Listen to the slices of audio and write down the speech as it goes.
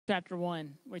chapter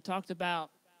 1. We talked about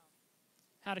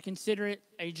how to consider it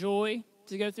a joy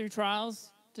to go through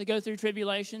trials, to go through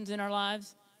tribulations in our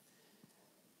lives.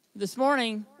 This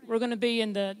morning, we're going to be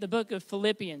in the book of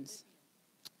Philippians,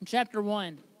 chapter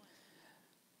 1.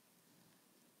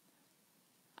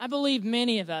 I believe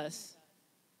many of us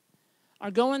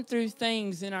are going through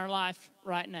things in our life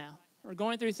right now. We're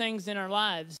going through things in our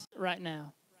lives right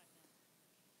now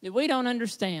that we don't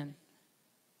understand.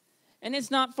 And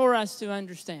it's not for us to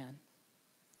understand.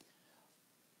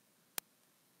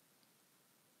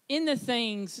 In the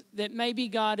things that maybe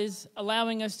God is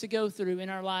allowing us to go through in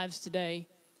our lives today,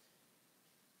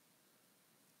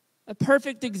 a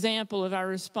perfect example of our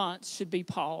response should be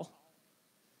Paul.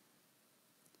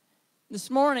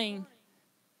 This morning,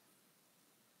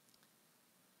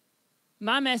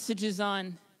 my message is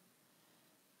on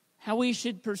how we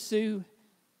should pursue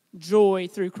joy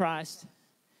through Christ.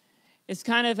 It's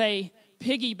kind of a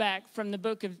piggyback from the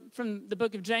book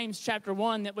of James chapter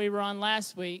 1 that we were on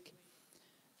last week.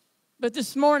 But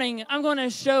this morning, I'm going to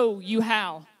show you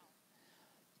how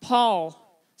Paul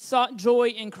sought joy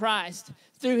in Christ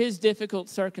through his difficult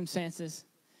circumstances,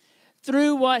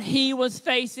 through what he was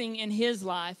facing in his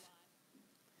life.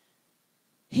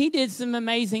 He did some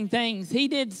amazing things. He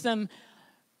did some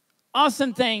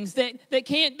awesome things that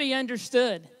can't be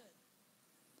understood.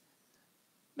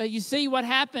 But you see, what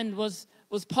happened was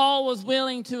Paul was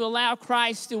willing to allow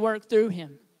Christ to work through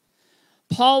him.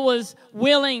 Paul was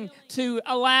willing to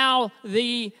allow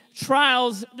the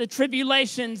trials, the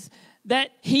tribulations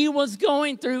that he was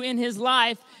going through in his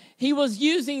life, he was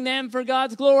using them for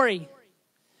God's glory.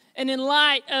 And in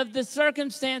light of the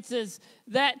circumstances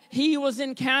that he was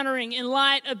encountering, in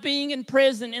light of being in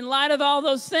prison, in light of all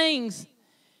those things,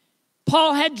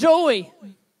 Paul had joy.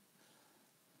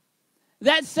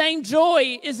 That same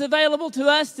joy is available to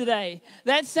us today.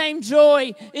 That same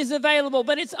joy is available,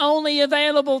 but it's only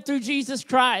available through Jesus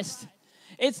Christ.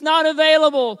 It's not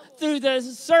available through the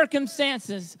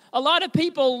circumstances. A lot of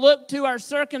people look to our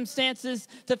circumstances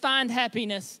to find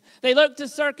happiness. They look to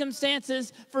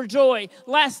circumstances for joy.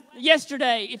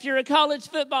 Yesterday, if you're a college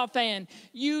football fan,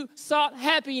 you sought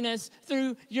happiness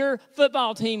through your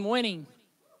football team winning.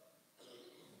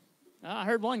 I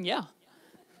heard one, yeah.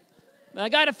 But I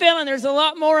got a feeling there's a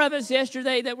lot more of us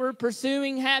yesterday that were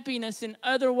pursuing happiness in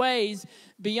other ways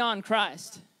beyond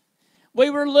Christ. We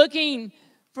were looking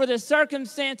for the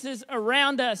circumstances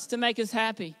around us to make us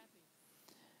happy.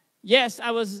 Yes,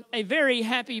 I was a very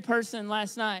happy person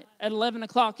last night at 11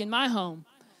 o'clock in my home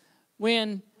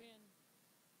when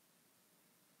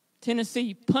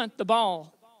Tennessee punted the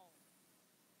ball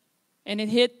and it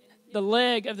hit the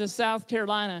leg of the South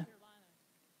Carolina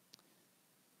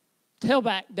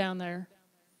tailback down there.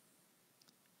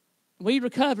 We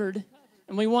recovered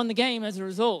and we won the game as a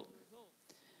result.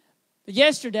 But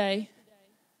yesterday,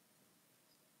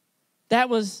 that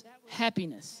was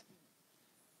happiness.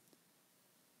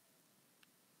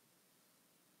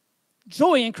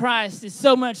 Joy in Christ is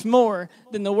so much more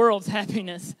than the world's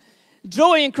happiness.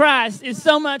 Joy in Christ is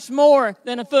so much more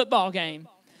than a football game.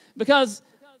 Because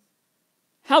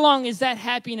how long is that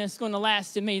happiness going to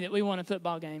last to me that we won a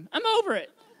football game? I'm over it.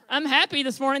 I'm happy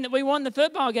this morning that we won the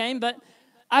football game, but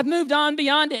I've moved on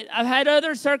beyond it. I've had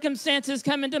other circumstances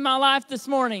come into my life this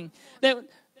morning that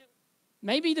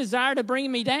maybe desire to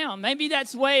bring me down. Maybe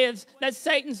that's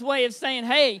Satan's way of saying,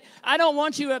 hey, I don't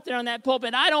want you up there on that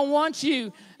pulpit. I don't want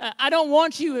you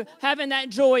having that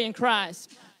joy in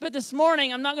Christ. But this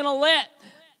morning, I'm not going to let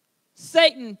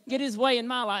Satan get his way in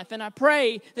my life. And I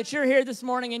pray that you're here this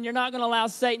morning and you're not going to allow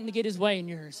Satan to get his way in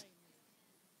yours.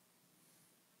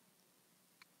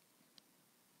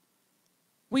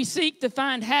 We seek to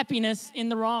find happiness in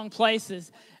the wrong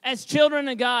places. As children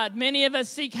of God, many of us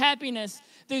seek happiness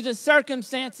through the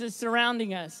circumstances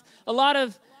surrounding us. A lot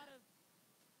of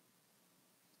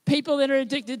people that are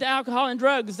addicted to alcohol and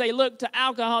drugs, they look to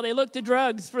alcohol, they look to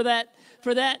drugs for that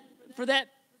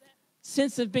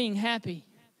sense of being happy.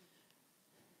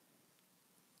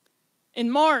 In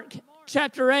Mark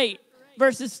chapter 8,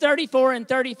 verses 34 and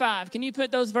 35, can you put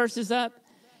those verses up?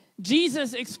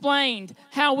 Jesus explained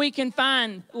how we can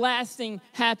find lasting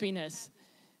happiness.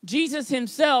 Jesus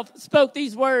himself spoke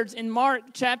these words in Mark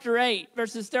chapter 8,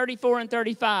 verses 34 and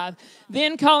 35.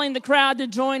 Then calling the crowd to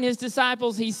join his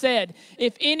disciples, he said,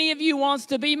 if any of you wants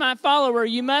to be my follower,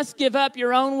 you must give up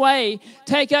your own way,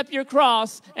 take up your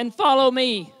cross, and follow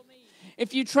me.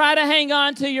 If you try to hang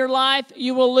on to your life,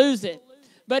 you will lose it.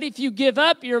 But if you give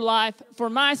up your life for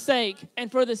my sake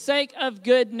and for the sake of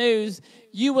good news,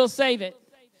 you will save it.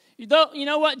 You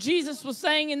know what Jesus was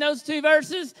saying in those two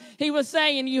verses? He was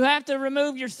saying you have to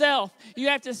remove yourself. You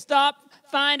have to stop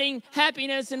finding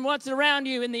happiness in what's around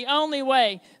you. And the only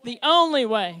way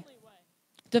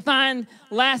to find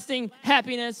lasting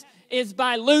happiness is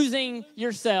by losing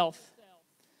yourself.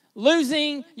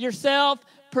 Losing yourself,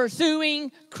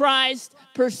 pursuing Christ,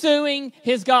 pursuing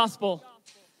His gospel.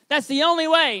 That's the only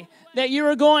way that you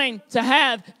are going to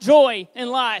have joy in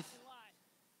life.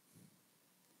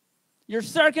 Your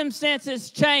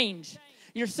circumstances change.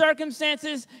 Your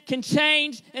circumstances can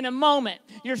change in a moment.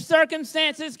 Your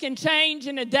circumstances can change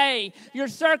in a day. Your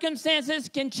circumstances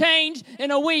can change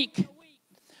in a week.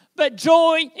 But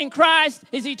joy in Christ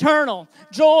is eternal.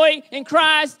 Joy in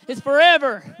Christ is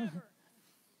forever.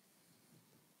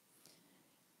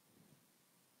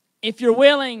 If you're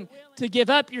willing to give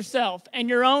up yourself and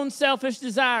your own selfish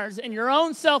desires and your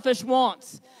own selfish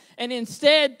wants, and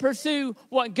instead pursue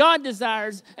what God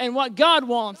desires and what God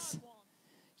wants,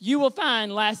 you will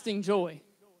find lasting joy.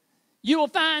 You will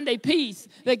find a peace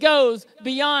that goes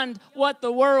beyond what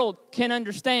the world can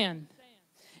understand.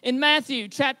 In Matthew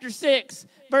chapter 6,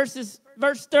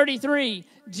 verse 33,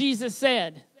 Jesus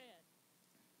said,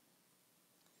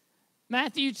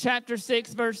 Matthew chapter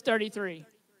 6, verse 33.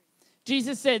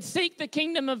 Jesus said, "Seek the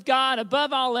kingdom of God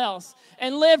above all else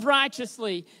and live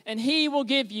righteously, and He will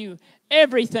give you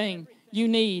everything you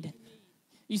need."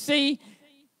 You see,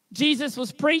 Jesus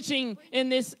was preaching in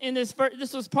this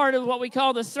was part of what we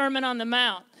call the Sermon on the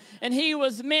Mount. And he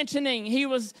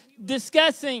was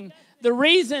discussing the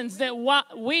reasons that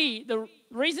we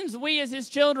as His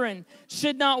children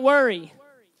should not worry.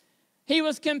 He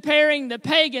was comparing the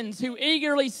pagans who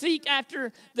eagerly seek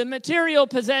after the material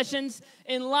possessions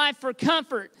in life for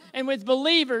comfort, and with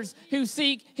believers who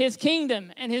seek His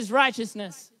kingdom and His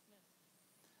righteousness.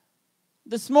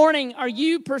 This morning, are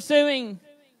you pursuing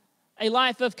a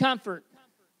life of comfort?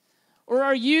 Or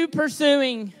are you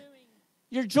pursuing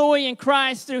your joy in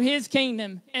Christ through His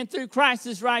kingdom and through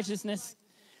Christ's righteousness?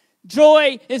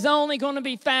 Joy is only going to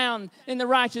be found in the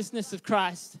righteousness of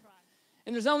Christ.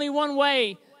 And there's only one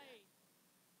way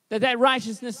that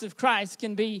righteousness of Christ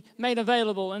can be made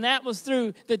available, and that was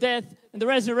through the death and the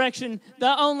resurrection,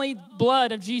 the only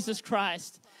blood of Jesus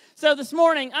Christ. So this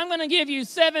morning, I'm going to give you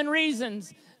 7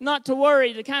 reasons not to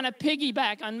worry, to kind of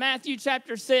piggyback on Matthew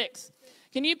chapter 6.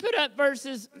 Can you put up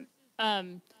verses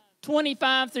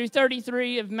 25 through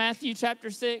 33 of Matthew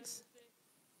chapter 6?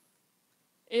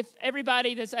 If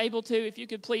everybody that's able to, if you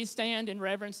could please stand in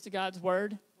reverence to God's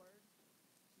word.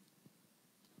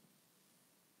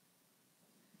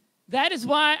 That is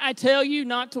why I tell you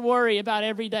not to worry about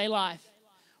everyday life.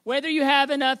 Whether you have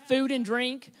enough food and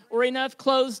drink or enough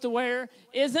clothes to wear,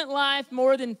 isn't life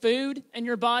more than food and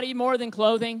your body more than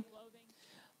clothing?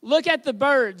 Look at the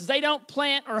birds. They don't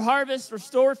plant or harvest or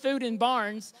store food in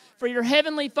barns, for your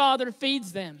heavenly Father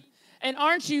feeds them. And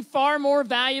aren't you far more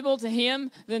valuable to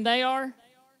Him than they are?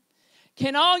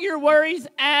 Can all your worries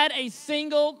add a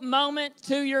single moment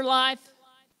to your life?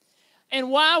 And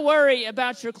why worry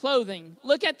about your clothing?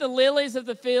 Look at the lilies of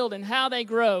the field and how they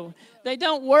grow. They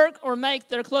don't work or make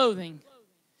their clothing.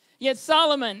 Yet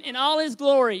Solomon, in all his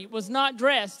glory, was not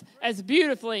dressed as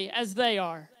beautifully as they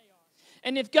are.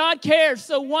 And if God cares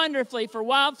so wonderfully for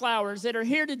wildflowers that are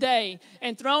here today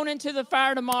and thrown into the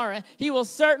fire tomorrow, He will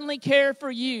certainly care for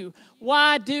you.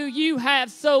 Why do you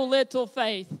have so little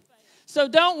faith? So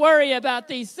don't worry about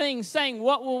these things, saying,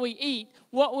 what will we eat?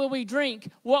 What will we drink?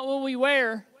 What will we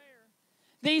wear?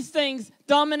 These things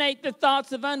dominate the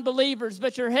thoughts of unbelievers,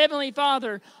 but your heavenly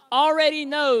Father already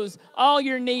knows all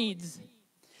your needs.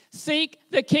 Seek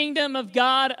the kingdom of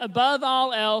God above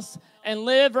all else and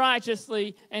live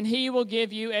righteously, and He will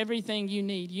give you everything you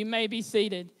need. You may be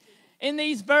seated. In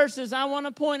these verses, I want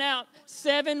to point out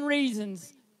 7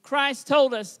 reasons Christ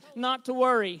told us not to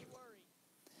worry.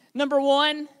 Number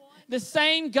 1, the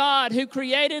same God who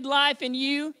created life in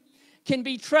you can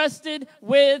be trusted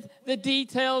with the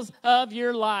details of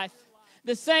your life.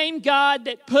 The same God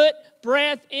that put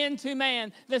breath into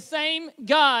man, the same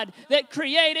God that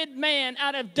created man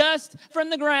out of dust from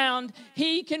the ground,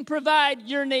 He can provide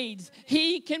your needs.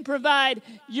 He can provide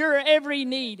your every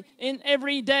need in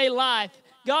everyday life.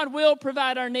 God will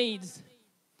provide our needs.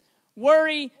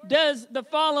 Worry does the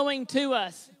following to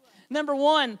us. Number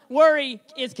 1, worry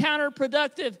is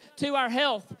counterproductive to our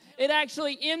health. It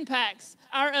actually impacts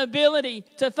our ability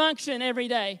to function every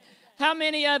day. How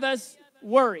many of us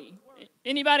worry?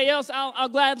 Anybody else? I'll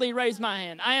gladly raise my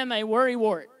hand. I am a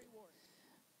worrywart.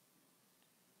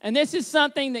 And this is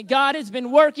something that God has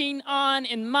been working on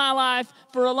in my life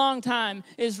for a long time,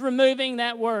 is removing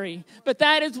that worry. But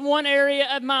that is one area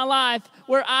of my life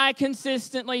where I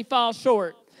consistently fall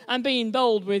short. I'm being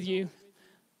bold with you.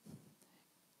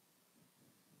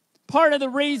 part of the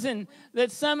reason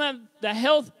that some of the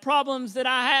health problems that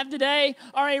I have today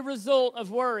are a result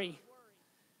of worry.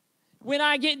 When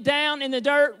I get down in the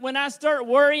dirt, when I start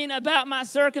worrying about my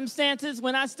circumstances,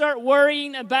 when I start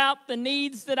worrying about the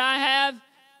needs that I have,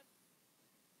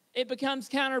 it becomes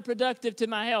counterproductive to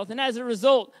my health. And as a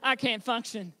result, I can't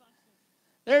function.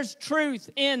 There's truth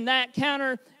in that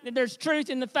there's truth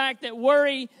in the fact that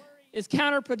worry is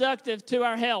counterproductive to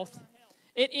our health.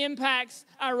 It impacts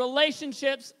our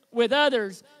relationships with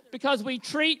others because we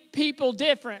treat people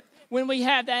different when we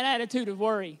have that attitude of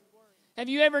worry. Have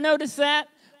you ever noticed that?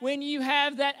 When you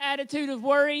have that attitude of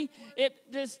worry, it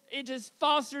just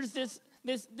fosters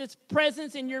this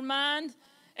presence in your mind,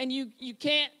 and you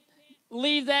can't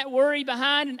leave that worry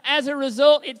behind. And as a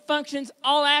result, it functions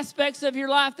all aspects of your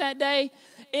life that day.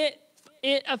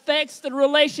 It affects the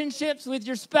relationships with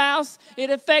your spouse.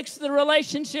 It affects the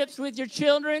relationships with your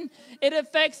children. It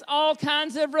affects all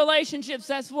kinds of relationships.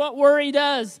 That's what worry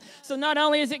does. So not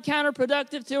only is it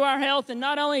counterproductive to our health, and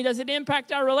not only does it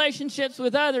impact our relationships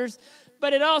with others,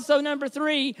 but it also, number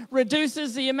 3,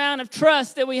 reduces the amount of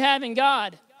trust that we have in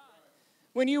God.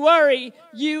 When you worry,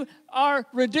 you are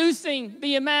reducing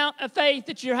the amount of faith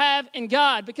that you have in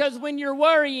God, because when you're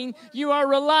worrying, you are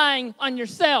relying on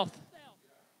yourself.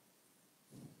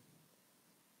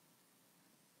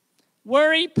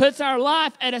 Worry puts our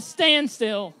life at a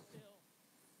standstill.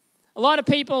 A lot of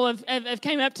people have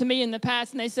came up to me in the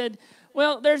past and they said,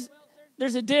 well, there's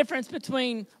a difference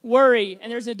between worry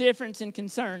and there's a difference in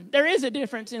concern. There is a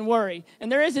difference in worry,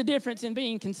 and there is a difference in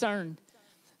being concerned.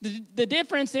 The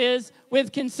difference is,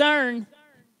 with concern,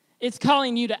 it's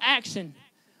calling you to action.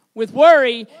 With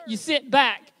worry, you sit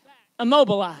back,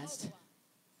 immobilized.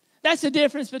 That's the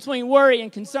difference between worry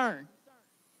and concern.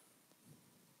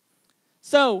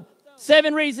 So,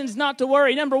 7 reasons not to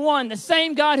worry. Number 1, the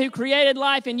same God who created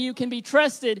life in you can be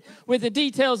trusted with the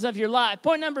details of your life.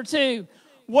 Point number 2,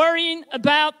 worrying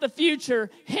about the future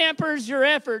hampers your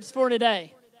efforts for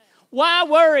today. Why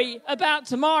worry about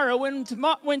tomorrow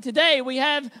when today we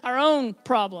have our own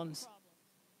problems?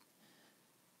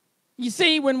 You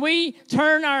see, when we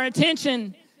turn our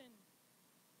attention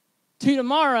to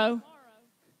tomorrow,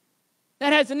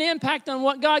 that has an impact on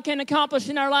what God can accomplish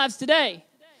in our lives today.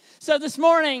 So this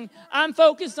morning, I'm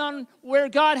focused on where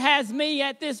God has me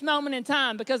at this moment in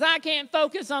time, because I can't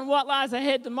focus on what lies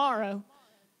ahead tomorrow.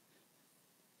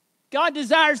 God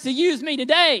desires to use me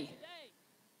today.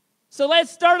 So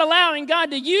let's start allowing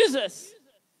God to use us.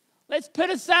 Let's put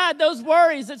aside those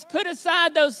worries. Let's put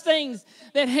aside those things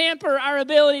that hamper our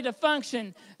ability to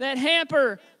function, that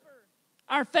hamper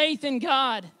our faith in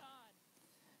God,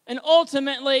 and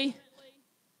ultimately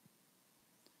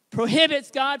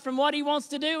prohibits God from what He wants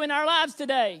to do in our lives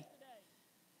today.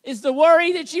 Is the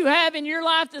worry that you have in your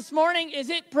life this morning, is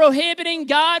it prohibiting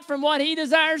God from what He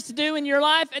desires to do in your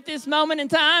life at this moment in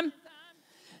time?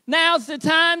 Now's the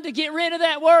time to get rid of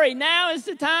that worry. Now is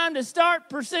the time to start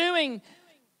pursuing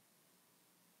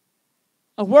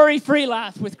a worry-free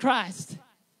life with Christ.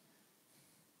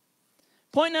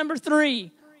 Point number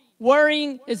 3,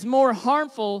 worrying is more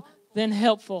harmful than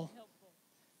helpful.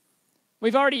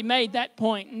 We've already made that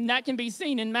point, and that can be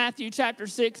seen in Matthew chapter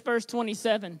 6, verse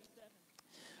 27.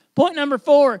 Point number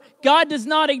 4, God does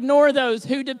not ignore those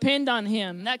who depend on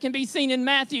Him. That can be seen in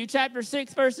Matthew chapter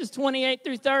 6, verses 28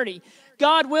 through 30.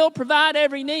 God will provide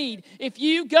every need. If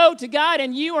you go to God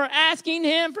and you are asking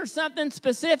Him for something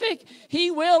specific, He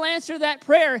will answer that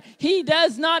prayer. He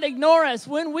does not ignore us.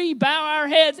 When we bow our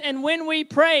heads and when we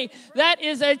pray, that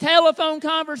is a telephone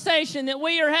conversation that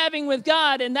we are having with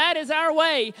God, and that is our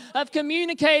way of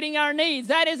communicating our needs.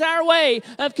 That is our way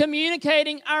of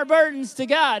communicating our burdens to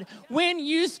God. When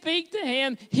you speak to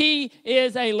Him, He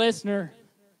is a listener.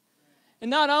 And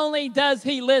not only does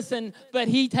He listen, but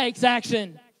He takes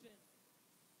action.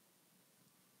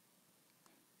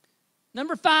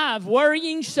 Number 5,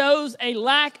 worrying shows a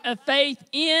lack of faith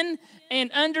in and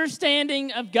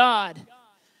understanding of God.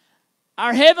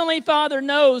 Our Heavenly Father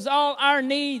knows all our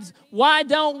needs. Why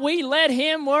don't we let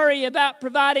Him worry about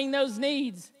providing those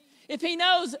needs? If He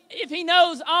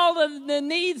knows all of the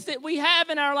needs that we have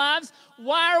in our lives,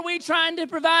 why are we trying to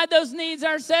provide those needs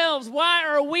ourselves? Why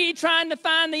are we trying to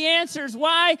find the answers?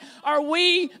 Why are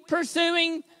we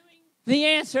pursuing the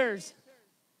answers?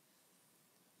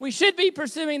 We should be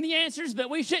pursuing the answers, but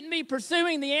we shouldn't be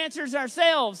pursuing the answers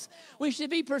ourselves. We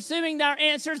should be pursuing our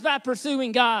answers by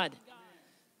pursuing God.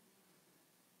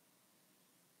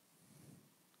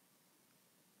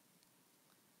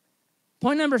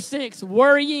 Point number 6,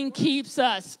 worrying keeps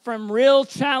us from real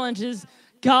challenges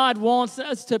God wants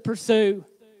us to pursue.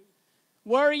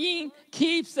 Worrying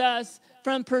keeps us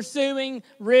from pursuing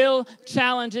real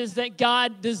challenges that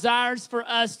God desires for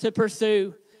us to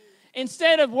pursue.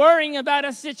 Instead of worrying about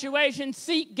a situation,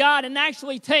 seek God and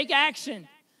actually take action.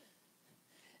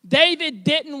 David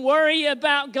didn't worry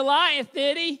about Goliath,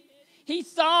 did he? He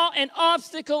saw an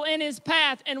obstacle in his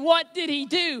path, and what did he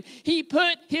do? He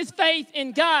put his faith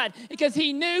in God because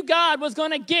he knew God was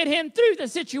going to get him through the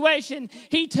situation.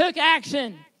 He took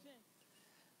action.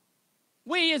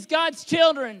 We as God's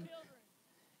children,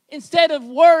 instead of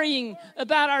worrying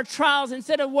about our trials,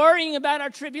 instead of worrying about our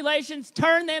tribulations,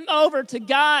 turn them over to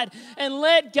God and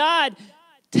let God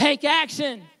take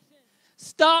action.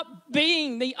 Stop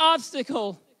being the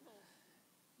obstacle.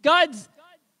 God's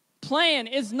plan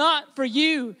is not for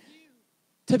you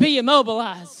to be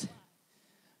immobilized.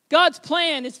 God's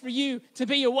plan is for you to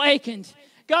be awakened.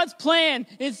 God's plan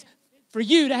is for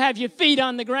you to have your feet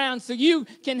on the ground so you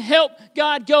can help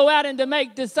God go out and to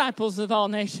make disciples of all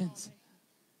nations.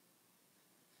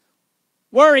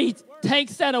 Worry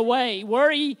takes that away.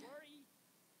 Worry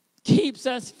keeps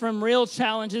us from real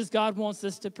challenges God wants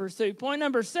us to pursue. Point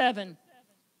number 7.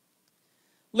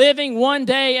 Living one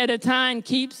day at a time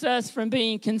keeps us from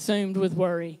being consumed with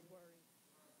worry.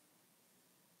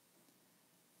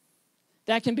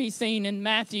 That can be seen in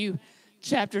Matthew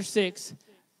chapter 6,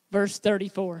 verse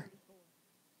 34.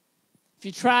 If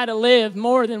you try to live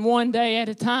more than one day at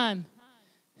a time,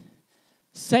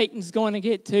 Satan's going to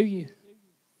get to you.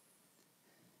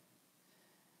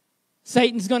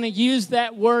 Satan's going to use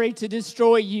that worry to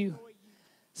destroy you.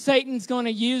 Satan's going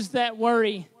to use that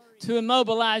worry to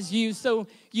immobilize you so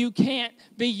you can't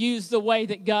be used the way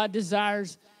that God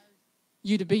desires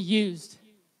you to be used.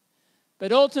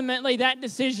 But ultimately, that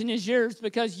decision is yours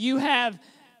because you have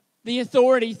the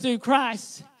authority through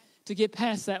Christ to get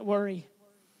past that worry.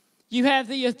 You have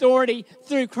the authority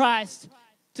through Christ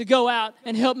to go out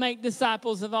and help make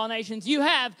disciples of all nations. You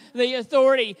have the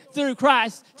authority through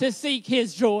Christ to seek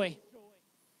His joy.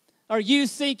 Are you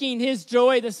seeking His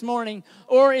joy this morning,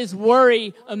 or is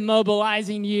worry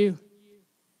immobilizing you?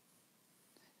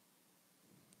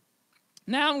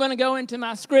 Now I'm going to go into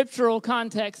my scriptural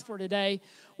context for today,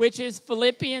 which is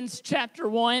Philippians chapter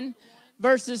 1,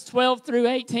 verses 12 through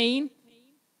 18.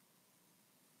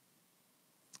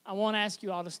 I want to ask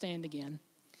you all to stand again.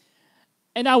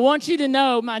 And I want you to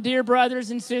know, my dear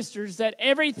brothers and sisters, that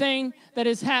everything that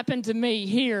has happened to me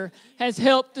here has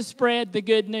helped to spread the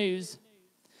good news.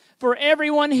 For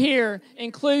everyone here,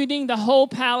 including the whole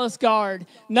palace guard,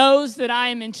 knows that I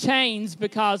am in chains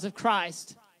because of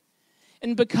Christ.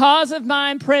 And because of my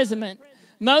imprisonment,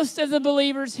 most of the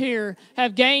believers here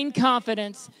have gained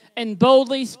confidence and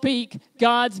boldly speak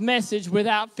God's message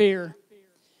without fear.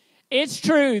 It's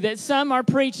true that some are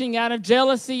preaching out of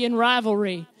jealousy and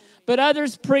rivalry, but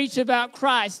others preach about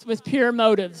Christ with pure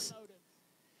motives.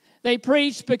 They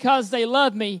preach because they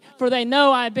love me, for they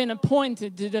know I've been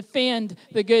appointed to defend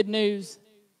the good news.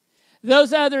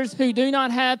 Those others who do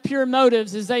not have pure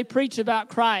motives as they preach about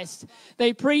Christ,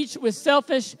 they preach with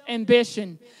selfish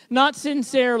ambition, not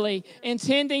sincerely,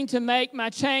 intending to make my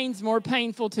chains more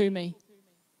painful to me.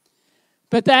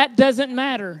 But that doesn't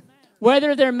matter.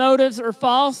 Whether their motives are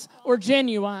false or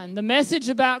genuine, the message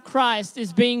about Christ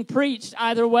is being preached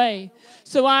either way.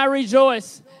 So I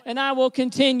rejoice, and I will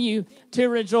continue to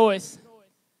rejoice.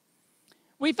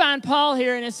 We find Paul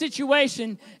here in a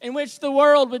situation in which the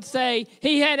world would say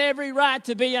he had every right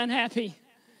to be unhappy.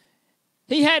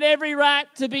 He had every right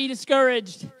to be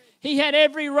discouraged. He had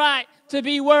every right to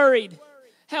be worried.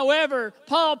 However,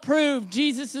 Paul proved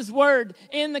Jesus' word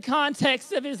in the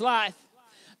context of his life.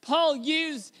 Paul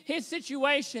used his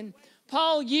situation.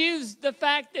 Paul used the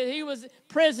fact that he was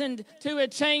prisoned to a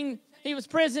chain. He was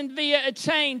prisoned via a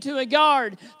chain to a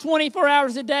guard 24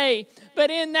 hours a day.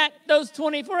 But in those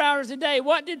 24 hours a day,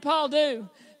 what did Paul do?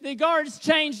 The guards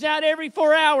changed out every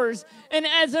 4 hours. And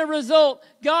as a result,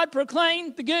 God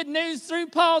proclaimed the good news through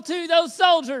Paul to those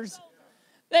soldiers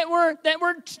that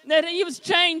he was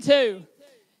chained to.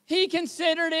 He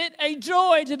considered it a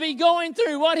joy to be going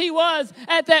through what he was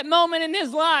at that moment in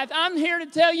his life. I'm here to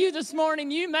tell you this morning,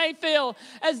 you may feel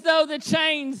as though the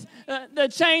chains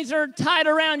are tied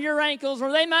around your ankles,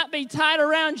 or they might be tied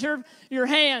around your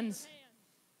hands.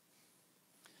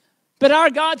 But our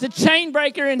God's a chain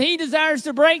breaker, and He desires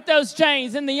to break those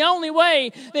chains. And the only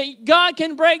way that God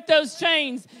can break those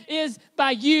chains is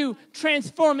by you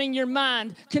transforming your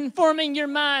mind, conforming your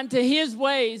mind to His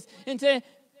ways and to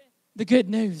the good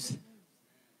news.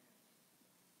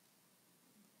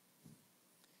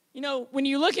 You know, when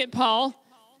you look at Paul,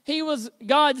 he was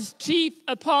God's chief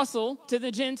apostle to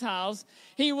the Gentiles.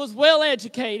 He was well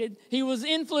educated. He was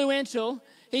influential.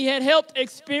 He had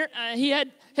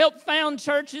helped found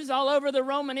churches all over the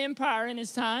Roman Empire in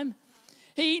his time.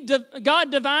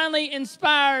 God divinely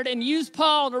inspired and used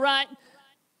Paul to write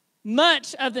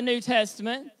much of the New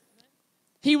Testament.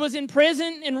 He was in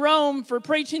prison in Rome for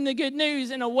preaching the good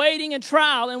news and awaiting a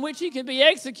trial in which he could be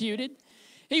executed.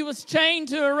 He was chained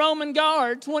to a Roman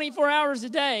guard 24 hours a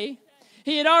day.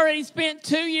 He had already spent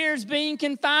 2 years being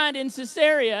confined in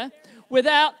Caesarea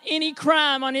without any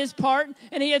crime on his part,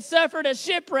 and he had suffered a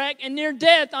shipwreck and near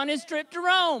death on his trip to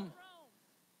Rome.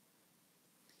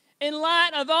 In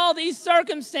light of all these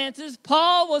circumstances,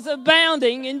 Paul was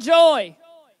abounding in joy.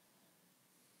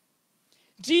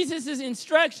 Jesus'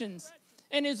 instructions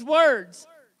and his words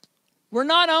were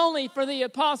not only for the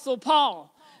Apostle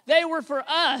Paul, they were for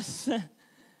us.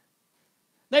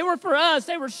 They were for us.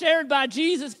 They were shared by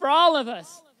Jesus for all of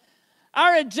us.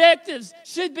 Our objectives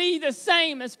should be the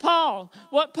same as Paul.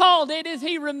 What Paul did is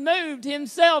he removed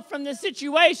himself from the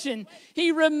situation.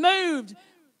 He removed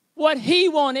what he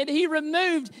wanted. He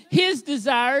removed his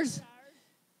desires,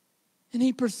 and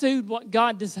he pursued what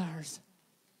God desires.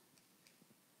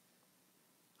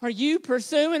 Are you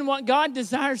pursuing what God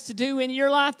desires to do in your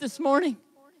life this morning?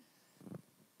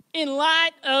 In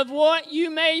light of what you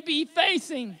may be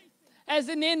facing as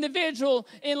an individual,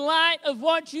 in light of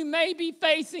what you may be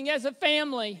facing as a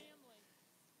family,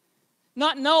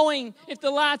 not knowing if the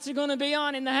lights are going to be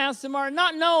on in the house tomorrow,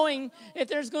 not knowing if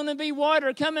there's going to be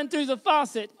water coming through the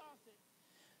faucet.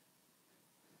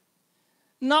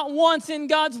 Not once in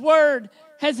God's word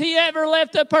has he ever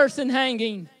left a person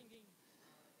hanging.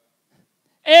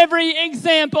 Every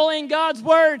example in God's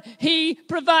word, he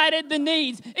provided the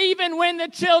needs. Even when the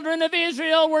children of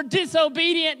Israel were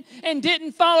disobedient and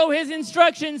didn't follow his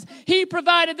instructions, he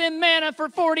provided them manna for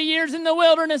 40 years in the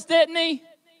wilderness, didn't he?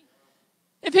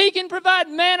 If he can provide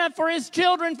manna for his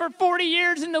children for 40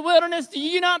 years in the wilderness, do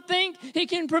you not think he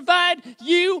can provide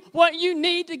you what you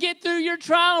need to get through your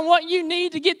trial and what you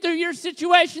need to get through your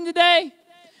situation today?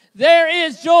 There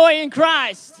is joy in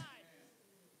Christ.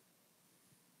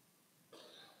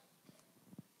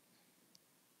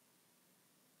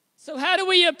 So how do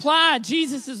we apply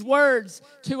Jesus' words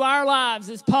to our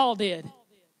lives as Paul did?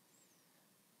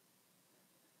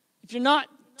 If you're not,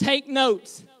 take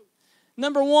notes.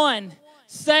 Number one,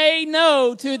 say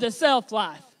no to the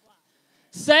self-life.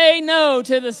 Say no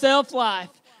to the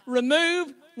self-life.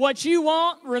 Remove what you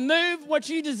want, remove what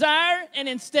you desire, and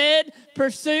instead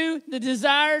pursue the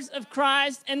desires of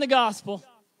Christ and the gospel.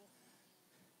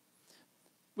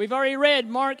 We've already read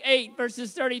Mark 8,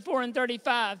 verses 34 and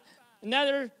 35.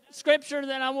 Another scripture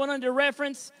that I wanted to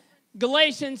reference,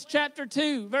 Galatians chapter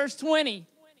 2, verse 20.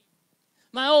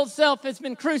 My old self has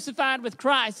been crucified with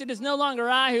Christ. It is no longer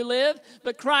I who live,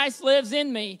 but Christ lives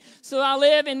in me. So I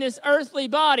live in this earthly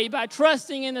body by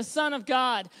trusting in the Son of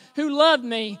God who loved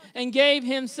me and gave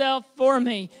himself for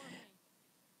me.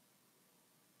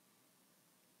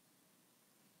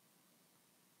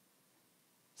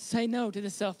 Say no to the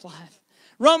self-life.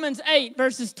 Romans 8,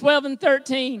 verses 12 and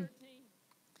 13.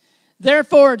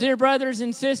 Therefore, dear brothers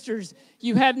and sisters,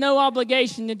 you have no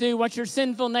obligation to do what your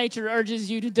sinful nature urges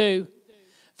you to do.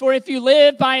 For if you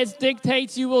live by its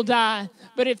dictates, you will die.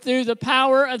 But if through the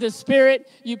power of the Spirit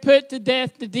you put to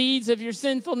death the deeds of your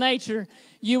sinful nature,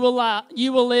 you will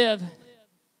live.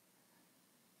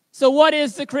 So what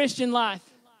is the Christian life?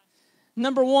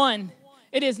 Number one,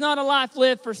 it is not a life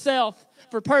lived for self,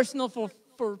 for personal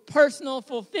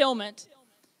fulfillment,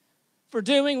 for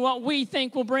doing what we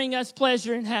think will bring us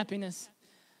pleasure and happiness.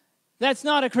 That's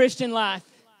not a Christian life.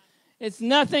 It's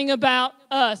nothing about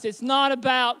us. It's not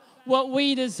about what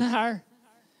we desire.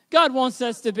 God wants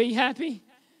us to be happy.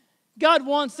 God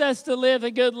wants us to live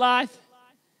a good life.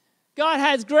 God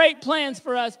has great plans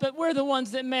for us, but we're the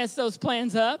ones that mess those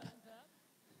plans up.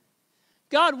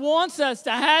 God wants us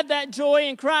to have that joy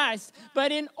in Christ,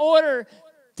 but in order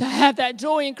to have that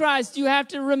joy in Christ, you have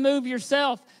to remove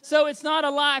yourself. So it's not a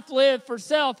life lived for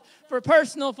self, for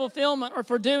personal fulfillment, or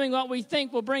for doing what we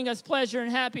think will bring us pleasure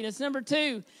and happiness. Number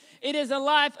two, it is a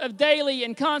life of daily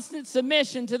and constant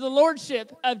submission to the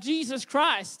lordship of Jesus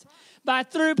Christ.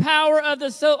 Through power of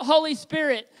the Holy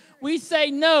Spirit, we say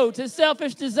no to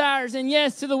selfish desires and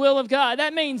yes to the will of God.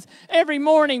 That means every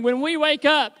morning when we wake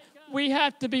up, we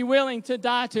have to be willing to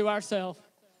die to ourselves.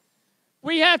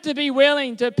 We have to be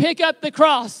willing to pick up the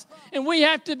cross, and we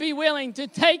have to be willing to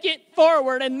take it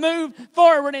forward and move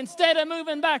forward instead of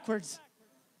moving backwards.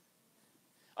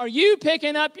 Are you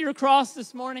picking up your cross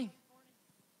this morning?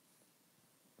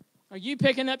 Are you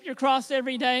picking up your cross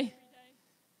every day?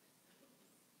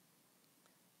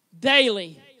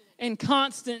 Daily and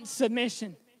constant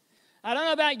submission. I don't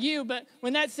know about you, but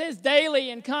when that says daily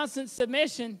and constant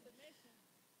submission,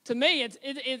 To me,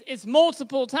 it's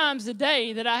multiple times a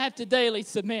day that I have to daily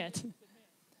submit.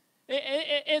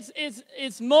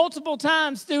 It's multiple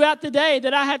times throughout the day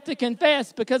that I have to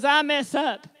confess because I mess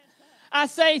up. I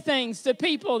say things to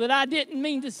people that I didn't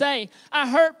mean to say. I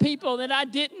hurt people that I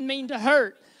didn't mean to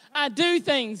hurt. I do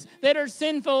things that are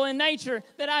sinful in nature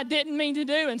that I didn't mean to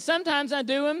do. And sometimes I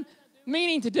do them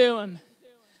meaning to do them.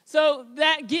 So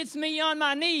that gets me on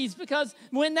my knees because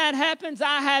when that happens,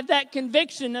 I have that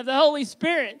conviction of the Holy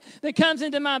Spirit that comes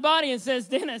into my body and says,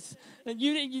 Dennis,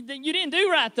 you didn't do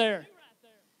right there.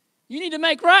 You need to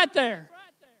make right there.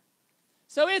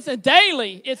 So it's a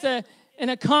daily, and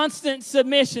a constant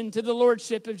submission to the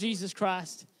Lordship of Jesus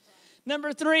Christ.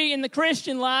 Number 3, in the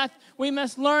Christian life, we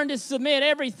must learn to submit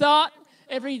every thought,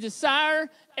 every desire,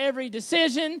 every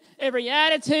decision, every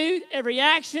attitude, every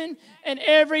action, and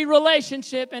every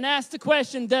relationship and ask the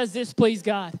question, does this please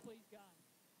God?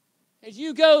 As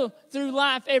you go through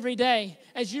life every day,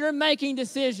 as you're making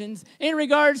decisions in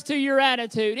regards to your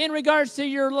attitude, in regards to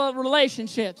your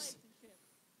relationships,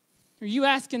 are you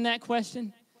asking that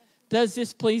question? Does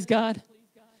this please God?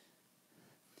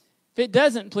 If it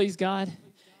doesn't please God,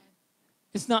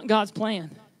 it's not God's plan.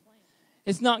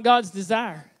 It's not God's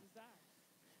desire.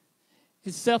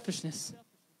 It's selfishness.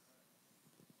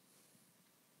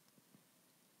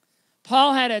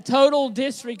 Paul had a total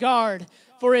disregard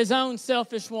for his own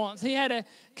selfish wants. He had a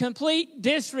complete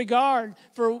disregard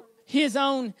for his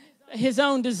own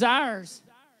desires.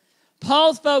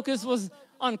 Paul's focus was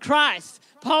on Christ.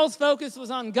 Paul's focus was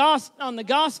on the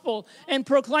gospel and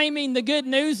proclaiming the good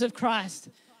news of Christ.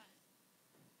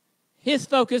 His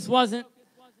focus wasn't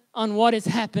on what is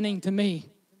happening to me.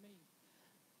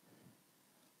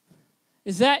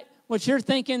 Is that what you're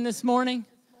thinking this morning?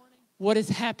 What is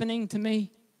happening to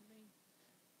me?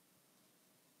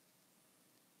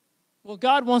 Well,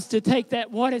 God wants to take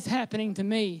that what is happening to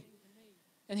me,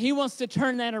 and He wants to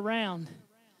turn that around.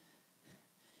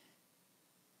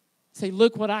 Say,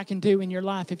 look what I can do in your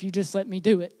life if you just let me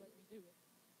do it.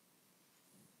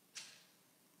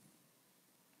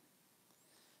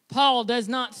 Paul does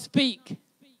not speak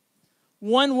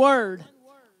one word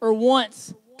or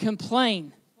once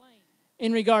complain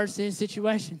in regards to his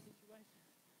situation.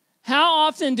 How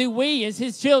often do we as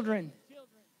His children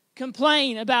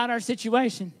complain about our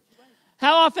situation?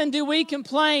 How often do we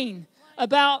complain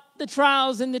about the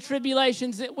trials and the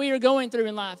tribulations that we are going through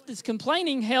in life? Does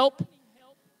complaining help?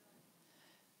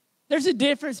 There's a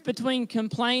difference between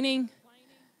complaining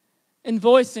and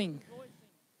voicing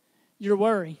your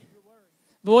worry,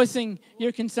 voicing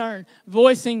your concern,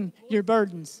 voicing your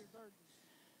burdens.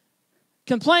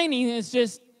 Complaining is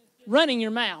just running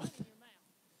your mouth.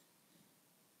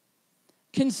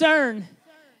 Concern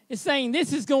is saying,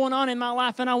 this is going on in my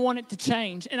life and I want it to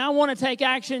change. And I want to take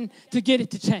action to get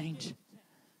it to change.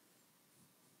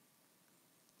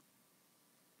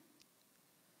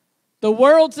 The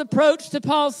world's approach to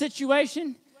Paul's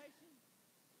situation,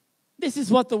 this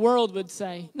is what the world would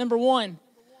say. Number 1,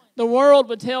 the world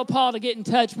would tell Paul to get in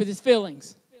touch with his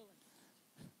feelings.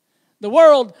 The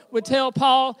world would tell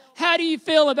Paul, how do you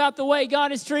feel about the way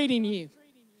God is treating you?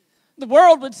 The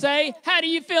world would say, how do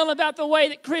you feel about the way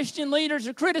that Christian leaders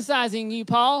are criticizing you,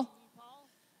 Paul?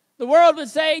 The world would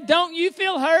say, don't you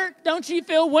feel hurt? Don't you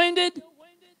feel wounded?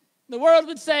 The world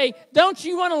would say, don't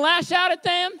you want to lash out at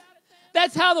them?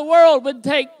 That's how the world would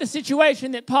take the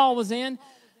situation that Paul was in.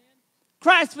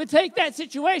 Christ would take that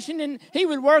situation and He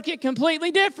would work it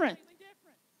completely different.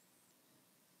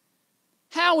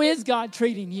 How is God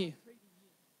treating you?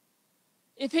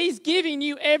 If He's giving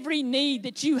you every need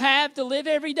that you have to live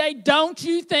every day, don't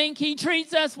you think He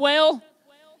treats us well?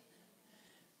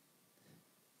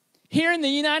 Here in the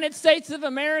United States of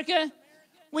America,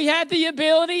 we have the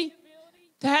ability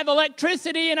to have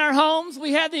electricity in our homes.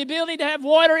 We have the ability to have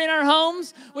water in our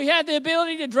homes. We have the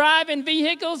ability to drive in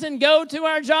vehicles and go to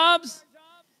our jobs.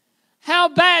 How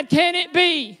bad can it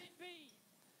be?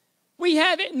 We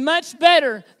have it much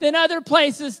better than other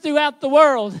places throughout the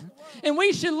world. And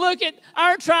we should look at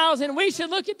our trials and we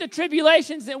should look at the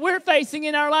tribulations that we're facing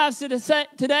in our lives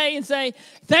today and say,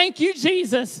 thank you,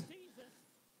 Jesus.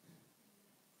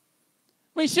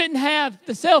 We shouldn't have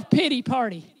the self-pity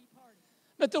party.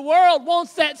 But the world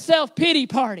wants that self-pity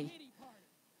party.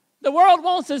 The world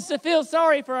wants us to feel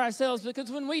sorry for ourselves,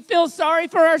 because when we feel sorry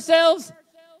for ourselves,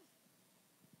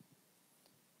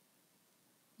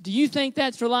 do you think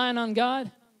that's relying on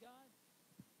God?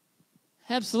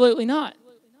 Absolutely not.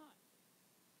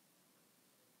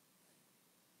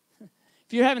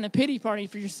 If you're having a pity party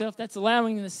for yourself, that's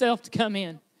allowing the self to come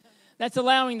in. That's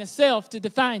allowing the self to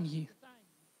define you.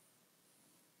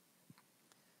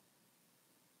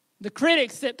 The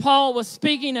critics that Paul was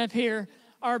speaking of here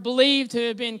are believed to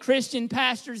have been Christian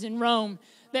pastors in Rome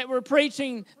that were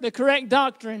preaching the correct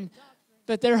doctrine,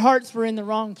 but their hearts were in the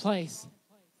wrong place.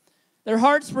 Their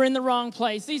hearts were in the wrong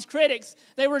place. These critics,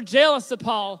 they were jealous of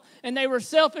Paul, and they were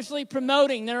selfishly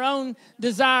promoting their own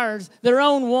desires, their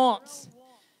own wants.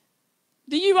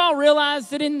 Do you all realize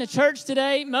that in the church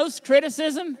today, most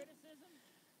criticism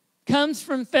comes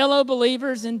from fellow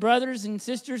believers and brothers and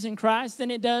sisters in Christ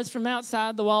than it does from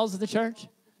outside the walls of the church?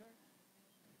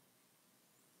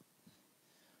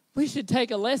 We should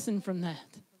take a lesson from that.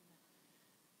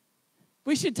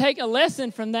 We should take a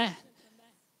lesson from that.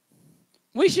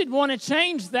 We should want to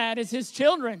change that as His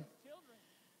children.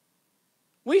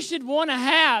 We should want to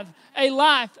have a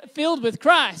life filled with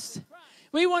Christ.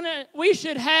 We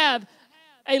should have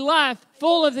a life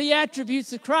full of the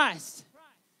attributes of Christ.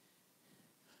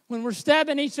 When we're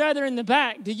stabbing each other in the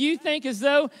back, do you think as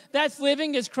though that's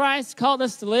living as Christ called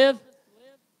us to live?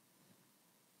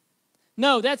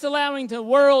 No, that's allowing the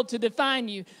world to define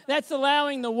you. That's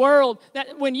allowing the world,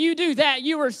 that when you do that,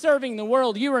 you are serving the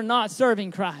world. You are not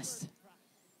serving Christ.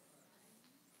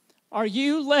 Are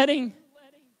you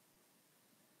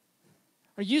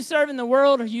serving the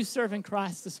world or are you serving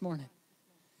Christ this morning?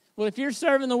 Well, if you're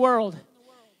serving the world,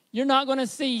 you're not going to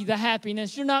see the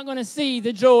happiness. You're not going to see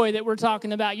the joy that we're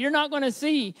talking about. You're not going to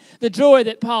see the joy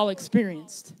that Paul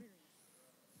experienced.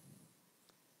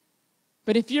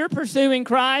 But if you're pursuing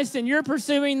Christ and you're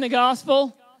pursuing the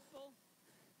gospel,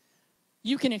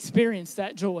 you can experience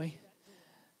that joy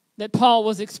that Paul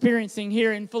was experiencing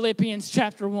here in Philippians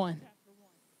chapter 1.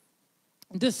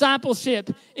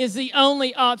 Discipleship is the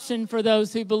only option for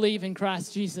those who believe in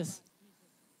Christ Jesus.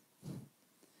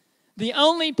 The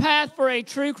only path for a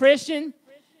true Christian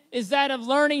is that of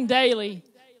learning daily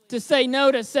to say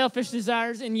no to selfish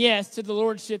desires and yes to the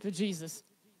lordship of Jesus.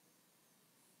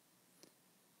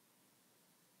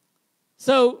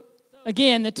 So,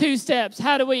 again, the 2 steps.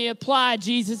 How do we apply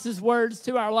Jesus' words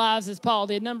to our lives as Paul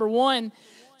did? Number 1,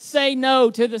 say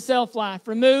no to the self-life.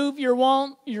 Remove your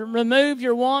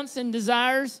wants and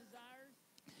desires,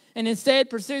 and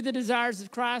instead pursue the desires of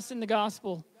Christ and the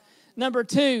gospel. Number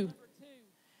 2,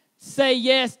 say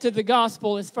yes to the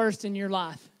gospel as first in your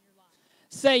life.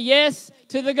 Say yes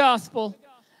to the gospel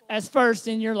as first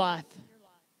in your life.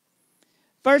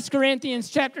 1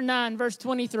 Corinthians chapter 9, verse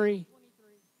 23.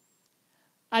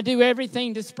 I do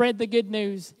everything to spread the good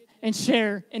news and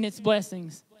share in its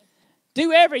blessings.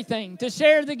 Do everything to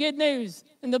share the good news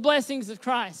and the blessings of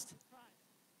Christ.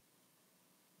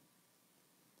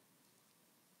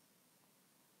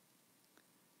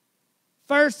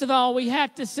 First of all, we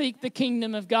have to seek the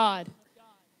kingdom of God.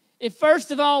 If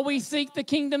first of all we seek the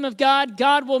kingdom of God,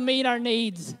 God will meet our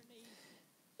needs.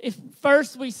 If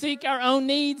first we seek our own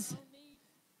needs,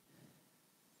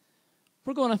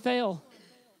 we're going to fail.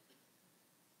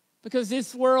 Because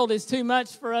this world is too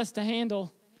much for us to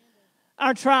handle.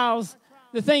 Our trials,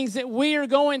 the things that we are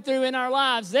going through in our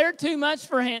lives, they're too much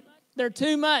for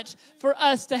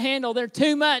us to handle. They're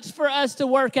too much for us to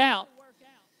work out.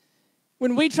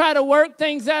 When we try to work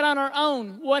things out on our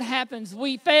own, what happens?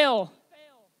 We fail.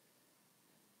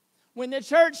 When the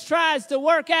church tries to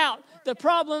work out the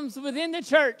problems within the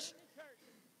church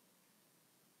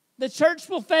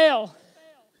will fail.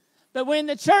 But when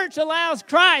the church allows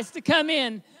Christ to come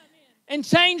in and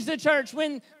change the church,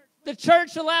 when the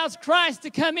church allows Christ to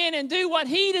come in and do what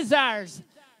He desires,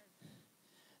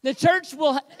 the church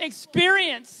will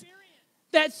experience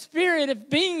that spirit of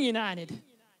being united.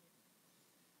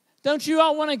 Don't you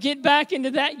all want to get back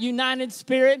into that united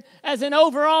spirit as an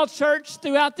overall church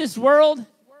throughout this world?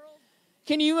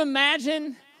 Can you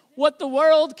imagine what the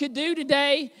world could do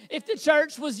today if the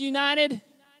church was united?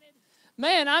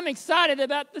 Man, I'm excited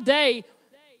about the day.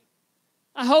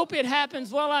 I hope it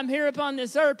happens while I'm here upon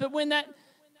this earth. But when that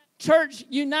church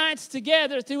unites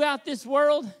together throughout this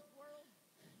world,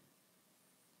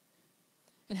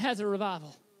 it has a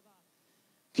revival.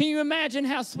 Can you imagine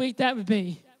how sweet that would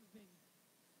be?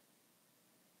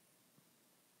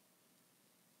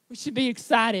 We should be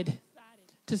excited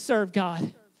to serve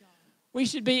God. We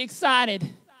should be excited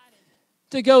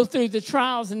to go through the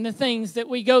trials and the things that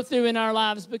we go through in our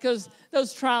lives, because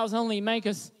those trials only make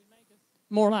us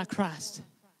more like Christ.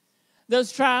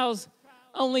 Those trials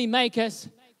only make us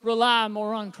rely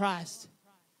more on Christ.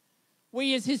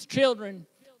 We as His children,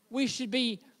 we should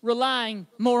be relying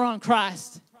more on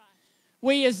Christ.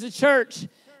 We as the church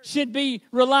should be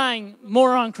relying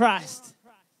more on Christ.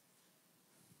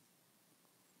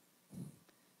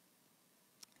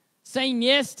 Saying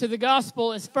yes to the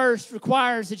gospel as first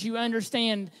requires that you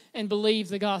understand and believe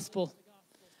the gospel.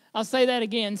 I'll say that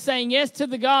again. Saying yes to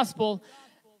the gospel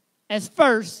as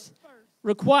first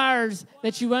requires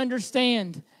that you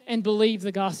understand and believe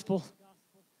the gospel.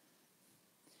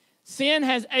 Sin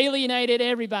has alienated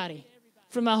everybody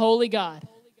from a holy God.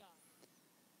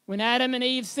 When Adam and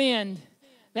Eve sinned,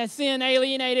 that sin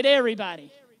alienated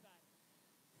everybody.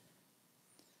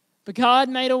 But God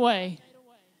made a way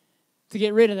to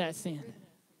get rid of that sin.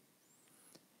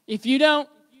 If you don't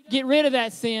get rid of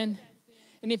that sin,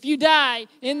 and if you die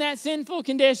in that sinful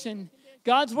condition,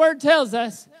 God's word tells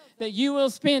us that you will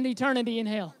spend eternity in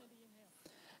hell.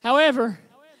 However,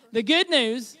 the good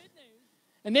news,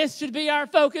 and this should be our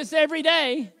focus every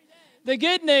day, the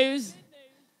good news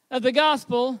of the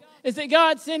gospel is that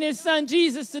God sent His Son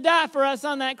Jesus to die for us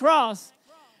on that cross.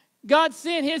 God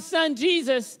sent His Son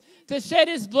Jesus to shed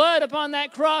His blood upon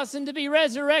that cross and to be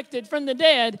resurrected from the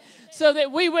dead so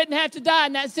that we wouldn't have to die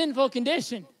in that sinful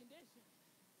condition.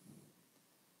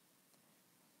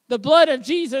 The blood of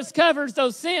Jesus covers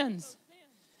those sins.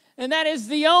 And that is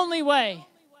the only way.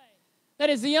 That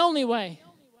is the only way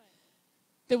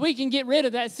that we can get rid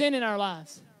of that sin in our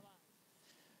lives.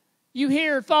 You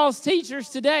hear false teachers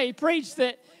today preach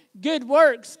that good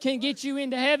works can get you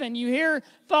into heaven. You hear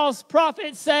false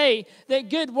prophets say that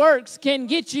good works can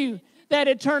get you that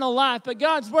eternal life. But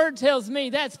God's word tells me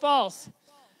that's false.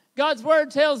 God's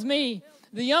word tells me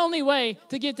the only way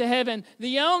to get to heaven,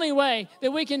 the only way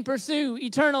that we can pursue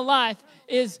eternal life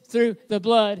is through the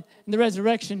blood and the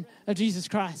resurrection of Jesus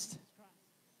Christ.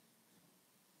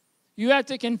 You have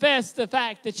to confess the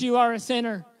fact that you are a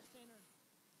sinner.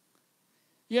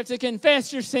 You have to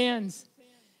confess your sins.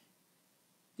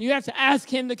 You have to ask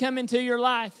Him to come into your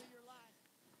life.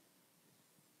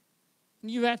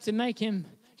 You have to make Him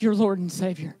your Lord and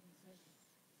Savior.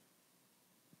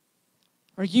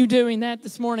 Are you doing that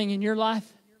this morning in your life?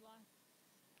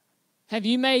 Have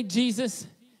you made Jesus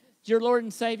your Lord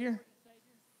and Savior?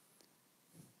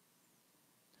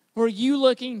 Or are you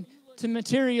looking to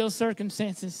material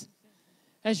circumstances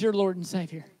as your Lord and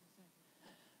Savior?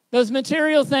 Those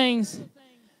material things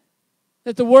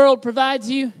that the world provides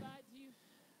you,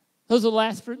 those will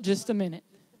last for just a minute.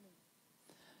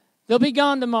 They'll be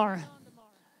gone tomorrow.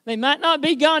 They might not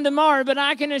be gone tomorrow, but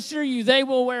I can assure you they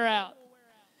will wear out.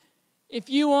 If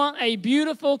you want a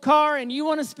beautiful car and you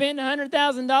want to spend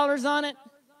 $100,000 on it,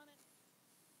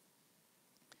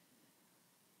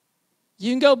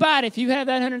 you can go buy it if you have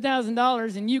that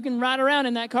 $100,000, and you can ride around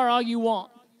in that car all you want.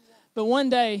 But one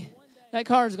day, that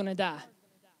car is going to die.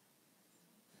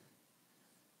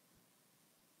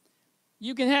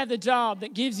 You can have the job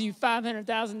that gives you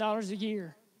 $500,000 a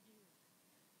year.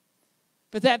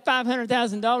 But that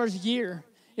 $500,000 a year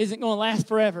isn't going to last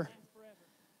forever.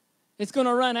 It's going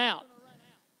to run out.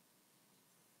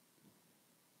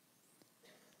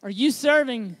 Are you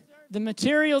serving the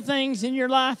material things in your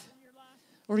life,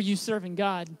 or are you serving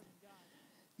God?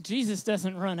 Jesus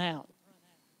doesn't run out.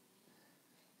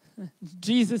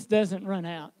 Jesus doesn't run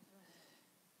out.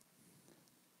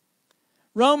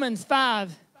 Romans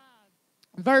 5,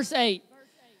 verse 8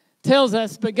 tells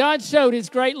us, but God showed His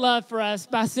great love for us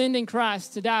by sending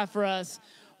Christ to die for us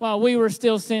while we were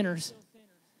still sinners.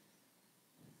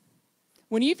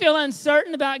 When you feel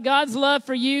uncertain about God's love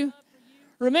for you,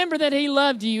 remember that He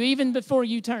loved you even before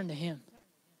you turned to Him.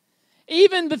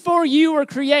 Even before you were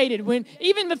created,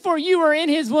 even before you were in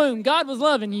His womb, God was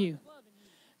loving you.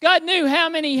 God knew how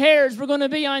many hairs were going to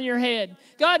be on your head.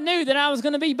 God knew that I was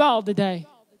going to be bald today.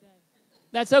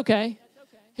 That's okay.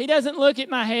 He doesn't look at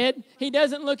my head. He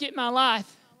doesn't look at my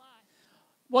life.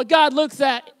 What God looks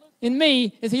at in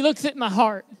me is He looks at my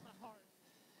heart.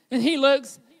 And He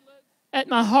looks at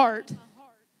my heart.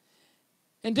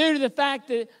 And due to the fact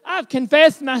that I've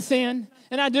confessed my sin,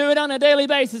 and I do it on a daily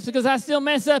basis because I still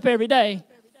mess up every day.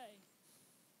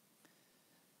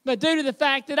 But due to the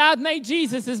fact that I've made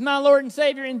Jesus as my Lord and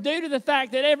Savior, and due to the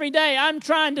fact that every day I'm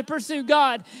trying to pursue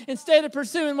God instead of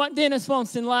pursuing what Dennis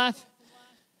wants in life,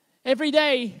 every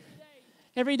day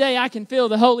I can feel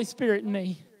the Holy Spirit in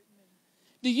me.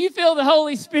 Do you feel the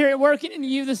Holy Spirit working in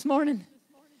you this morning?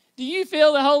 Do you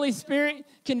feel the Holy Spirit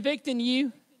convicting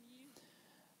you?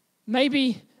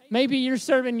 Maybe you're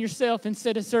serving yourself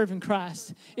instead of serving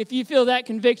Christ. If you feel that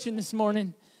conviction this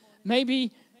morning,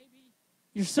 maybe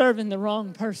you're serving the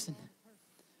wrong person.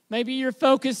 Maybe you're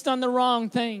focused on the wrong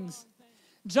things.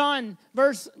 John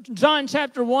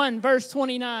chapter 1, verse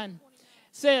 29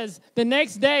 says, the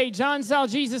next day John saw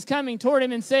Jesus coming toward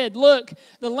him and said, look,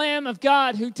 the Lamb of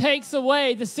God who takes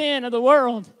away the sin of the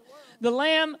world. The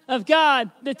Lamb of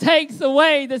God that takes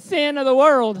away the sin of the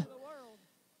world.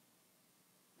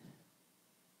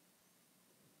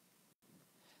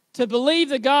 To believe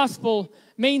the gospel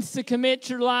means to commit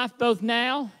your life both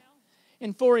now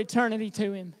and for eternity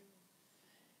to Him.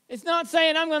 It's not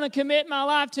saying I'm going to commit my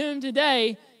life to Him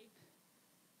today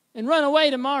and run away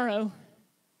tomorrow.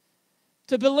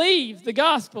 To believe the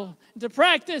gospel, to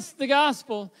practice the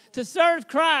gospel, to serve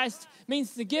Christ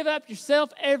means to give up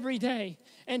yourself every day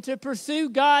and to pursue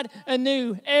God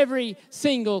anew every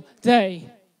single day.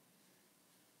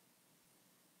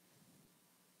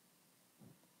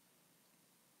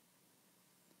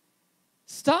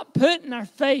 Stop putting our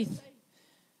faith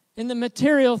in the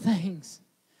material things.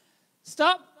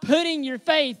 Stop putting your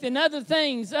faith in other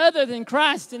things other than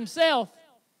Christ Himself.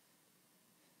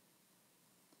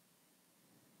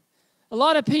 A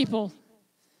lot of people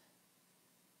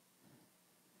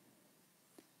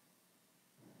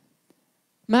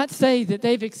might say that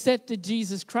they've accepted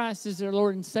Jesus Christ as their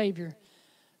Lord and Savior,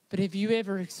 but have you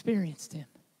ever experienced Him?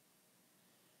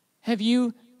 Have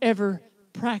you ever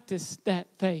practiced that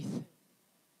faith?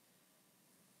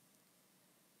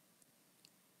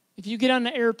 If you get on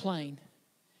the airplane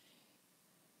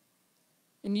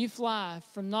and you fly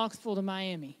from Knoxville to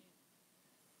Miami,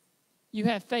 you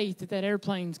have faith that that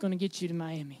airplane is going to get you to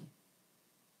Miami.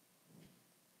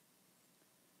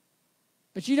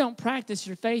 But you don't practice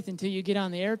your faith until you get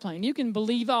on the airplane. You can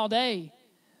believe all day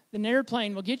that an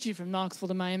airplane will get you from Knoxville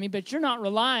to Miami, but you're not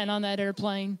relying on that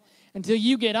airplane until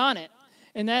you get on it.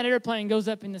 And that airplane goes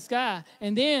up in the sky.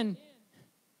 And then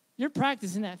you're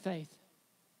practicing that faith.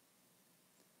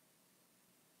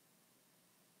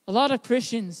 A lot of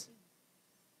Christians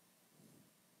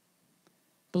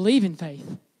believe in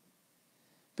faith.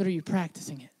 But are you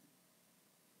practicing it?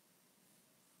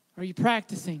 Are you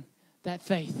practicing that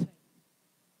faith?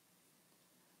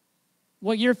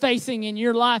 What you're facing in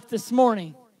your life this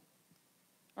morning,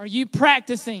 are you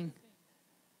practicing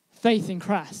faith in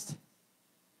Christ?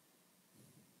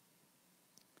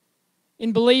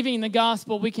 In believing the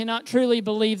gospel, we cannot truly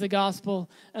believe the gospel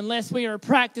unless we are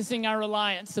practicing our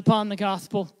reliance upon the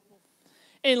gospel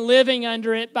and living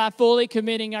under it by fully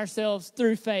committing ourselves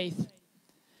through faith.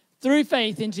 Through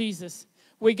faith in Jesus.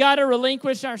 We got to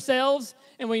relinquish ourselves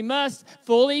and we must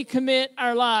fully commit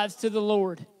our lives to the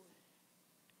Lord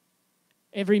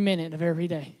every minute of every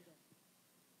day.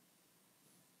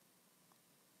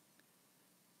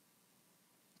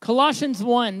 Colossians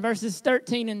 1, verses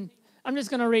 13, and I'm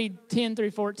just going to read 10 through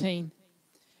 14.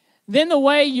 Then the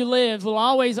way you live will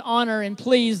always honor and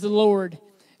please the Lord,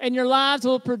 and your lives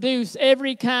will produce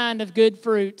every kind of good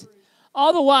fruit.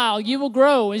 All the while, you will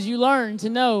grow as you learn to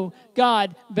know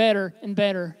God better and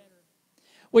better.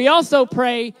 We also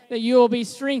pray that you will be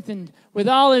strengthened with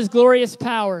all His glorious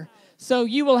power, so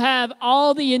you will have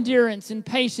all the endurance and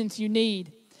patience you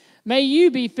need. May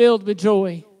you be filled with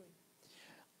joy,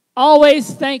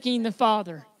 always thanking the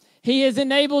Father. He has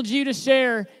enabled you to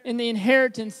share in the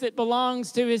inheritance that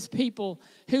belongs to His people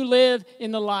who live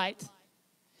in the light.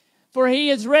 For He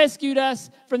has rescued us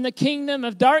from the kingdom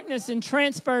of darkness and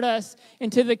transferred us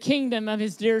into the kingdom of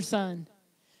His dear Son,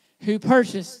 who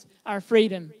purchased our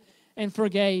freedom and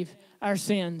forgave our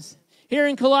sins. Here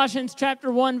in Colossians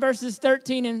chapter 1, verses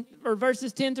 10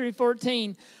 through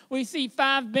 14, we see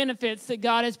 5 benefits that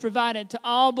God has provided to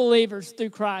all believers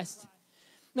through Christ.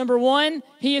 Number 1,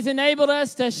 He has enabled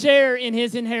us to share in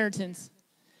His inheritance.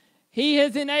 He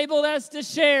has enabled us to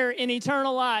share in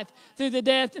eternal life through the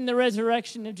death and the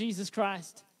resurrection of Jesus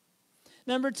Christ.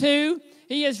 Number 2,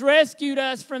 He has rescued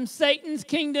us from Satan's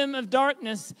kingdom of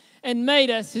darkness and made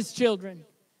us His children.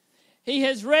 He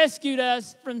has rescued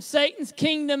us from Satan's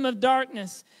kingdom of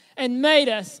darkness and made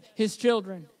us His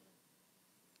children.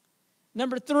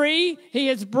 Number 3, He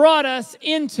has brought us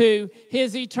into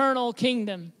His eternal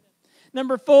kingdom.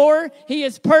 Number 4, He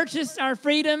has purchased our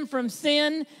freedom from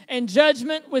sin and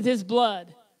judgment with His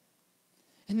blood.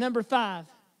 And number 5,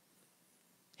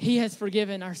 He has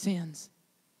forgiven our sins.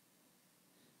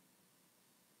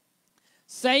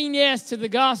 Saying yes to the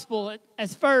gospel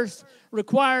as first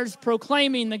requires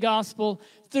proclaiming the gospel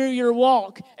through your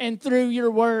walk and through your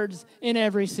words in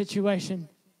every situation.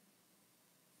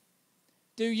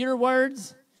 Do your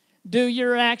words, do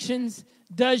your actions,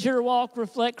 does your walk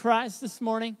reflect Christ this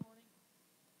morning?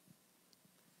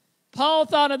 Paul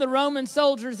thought of the Roman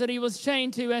soldiers that he was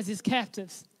chained to as his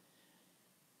captives.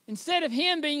 Instead of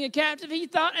him being a captive, he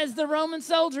thought as the Roman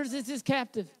soldiers as his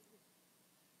captive.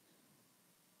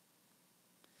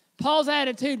 Paul's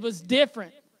attitude was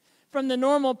different from the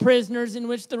normal prisoners in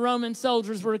which the Roman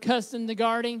soldiers were accustomed to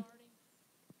guarding.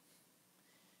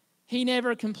 He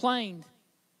never complained.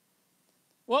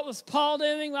 What was Paul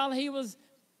doing while he was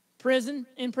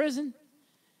in prison?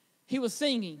 He was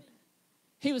singing.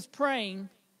 He was praying.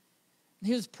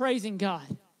 He was praising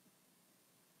God.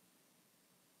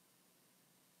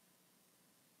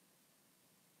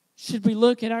 Should we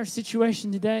look at our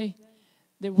situation today?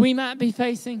 that we might be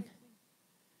facing,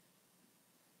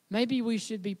 maybe we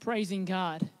should be praising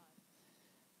God.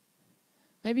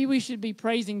 Maybe we should be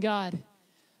praising God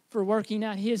for working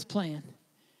out His plan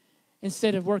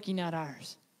instead of working out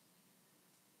ours.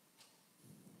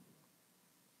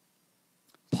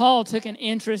 Paul took an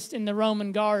interest in the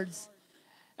Roman guards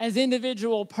as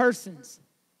individual persons.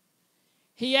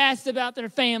 He asked about their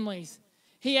families.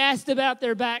 He asked about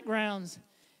their backgrounds.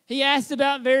 He asked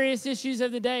about various issues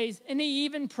of the days, and he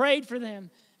even prayed for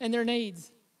them and their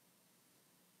needs.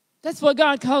 That's what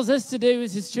God calls us to do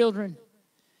as His children.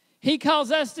 He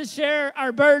calls us to share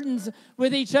our burdens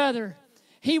with each other.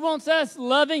 He wants us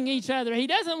loving each other. He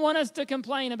doesn't want us to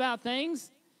complain about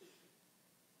things.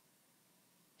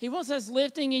 He wants us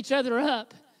lifting each other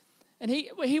up. And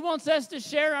he wants us to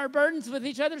share our burdens with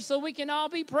each other so we can all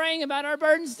be praying about our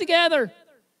burdens together.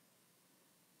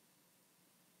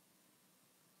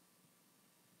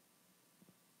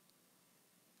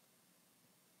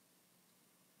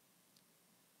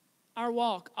 Our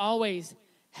walk always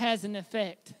has an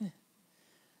effect,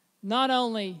 not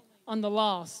only on the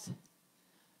lost,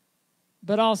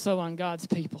 but also on God's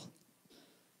people.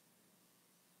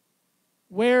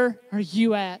 Where are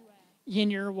you at in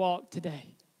your walk today?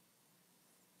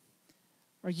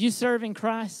 Are you serving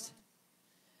Christ?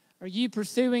 Are you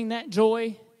pursuing that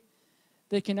joy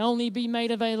that can only be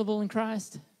made available in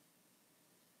Christ?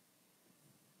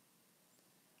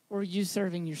 Or are you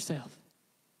serving yourself?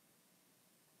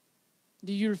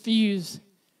 Do you refuse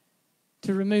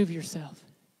to remove yourself?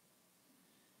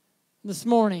 This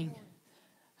morning,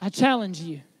 I challenge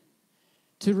you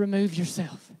to remove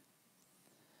yourself.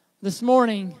 This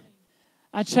morning,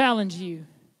 I challenge you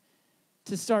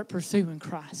to start pursuing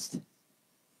Christ.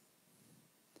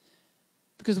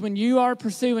 Because when you are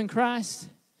pursuing Christ,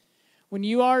 when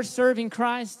you are serving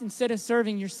Christ instead of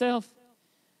serving yourself,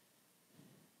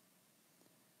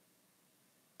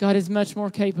 God is much more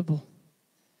capable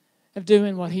of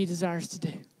doing what He desires to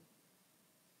do.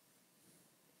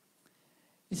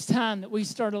 It's time that we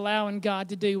start allowing God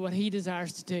to do what He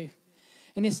desires to do.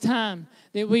 And it's time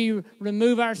that we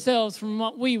remove ourselves from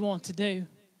what we want to do,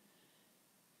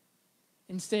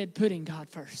 instead putting God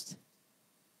first.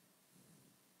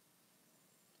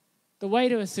 The way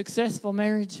to a successful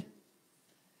marriage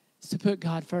is to put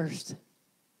God first.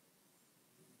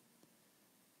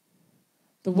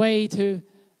 The way to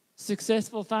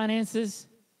successful finances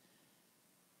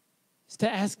is to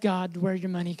ask God where your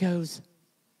money goes.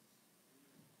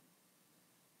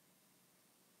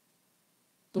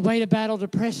 The way to battle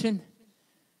depression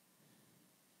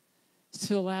is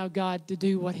to allow God to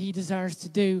do what He desires to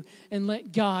do and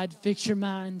let God fix your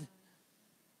mind.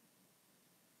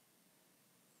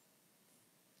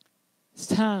 It's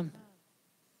time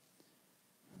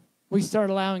we start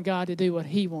allowing God to do what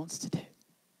He wants to do.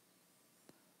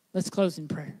 Let's close in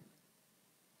prayer.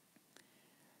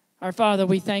 Our Father,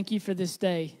 we thank You for this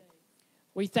day.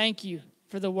 We thank You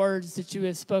for the words that You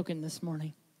have spoken this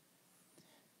morning.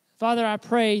 Father, I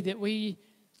pray that we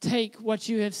take what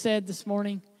You have said this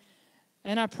morning,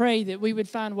 and I pray that we would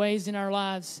find ways in our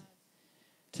lives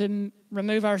to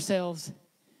remove ourselves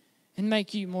and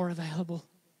make You more available.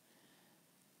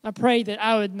 I pray that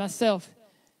I would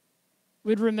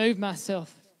remove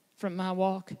myself from my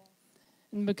walk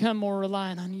and become more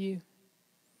reliant on You.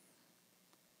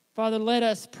 Father, let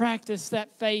us practice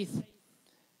that faith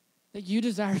that You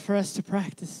desire for us to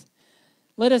practice.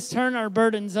 Let us turn our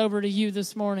burdens over to You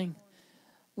this morning.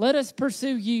 Let us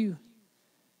pursue You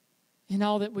in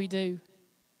all that we do.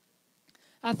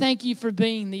 I thank You for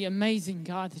being the amazing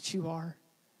God that You are.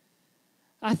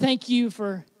 I thank You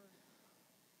for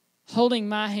holding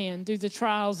my hand through the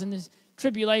trials and the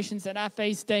tribulations that I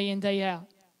face day in, day out.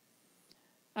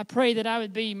 I pray that I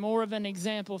would be more of an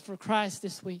example for Christ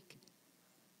this week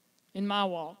in my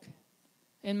walk,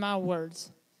 in my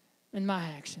words, in my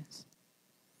actions.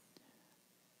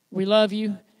 We love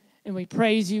You and we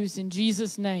praise You. It's in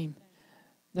Jesus' name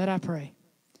that I pray.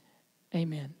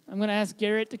 Amen. I'm going to ask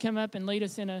Garrett to come up and lead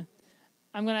us I'm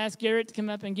going to ask Garrett to come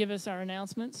up and give us our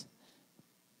announcements.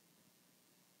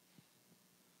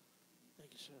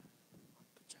 Thank you, sir.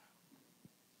 Good job.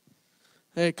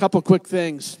 Hey, a couple quick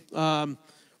things.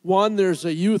 One, there's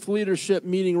a youth leadership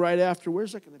meeting right after.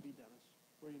 Where's that going to be, Dennis?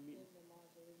 Where are you meeting?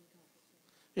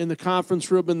 In the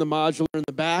conference room in the modular in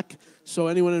the back. So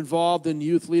anyone involved in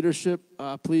youth leadership,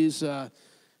 please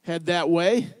head that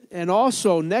way. And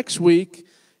also next week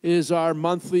is our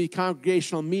monthly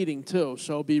congregational meeting too.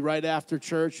 So it'll be right after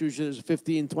church. Usually there's a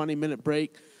 15, 20-minute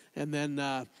break. And then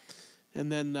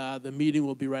the meeting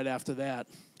will be right after that.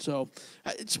 So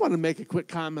I just want to make a quick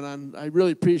comment on, I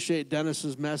really appreciate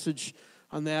Dennis's message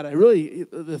on that.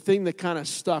 The thing that kind of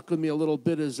stuck with me a little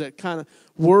bit is that kind of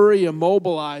worry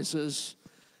immobilizes,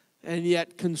 and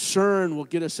yet concern will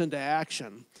get us into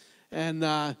action. And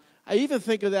I even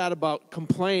think of that about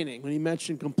complaining. When he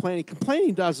mentioned complaining,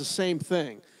 complaining does the same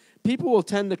thing. People will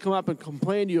tend to come up and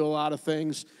complain to you a lot of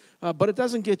things, but it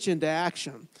doesn't get you into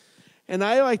action. And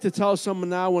I like to tell someone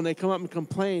now when they come up and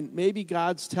complain, maybe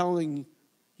God's telling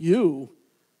you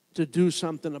to do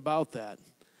something about that.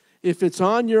 If it's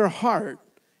on your heart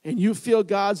and you feel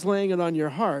God's laying it on your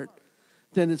heart,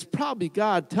 then it's probably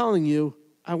God telling you,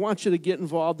 I want you to get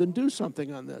involved and do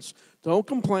something on this. Don't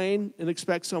complain and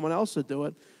expect someone else to do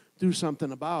it. Do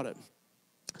something about it.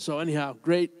 So anyhow,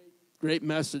 great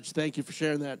message. Thank you for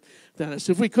sharing that, Dennis.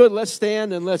 If we could, let's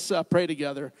stand and let's pray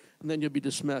together, and then you'll be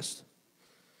dismissed.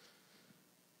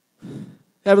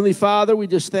 Heavenly Father, we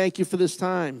just thank you for this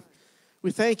time. We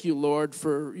thank you, Lord,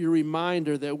 for your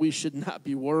reminder that we should not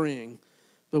be worrying,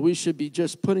 but we should be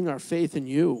just putting our faith in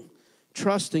you,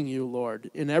 trusting you, Lord,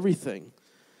 in everything.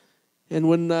 And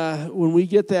when we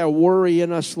get that worry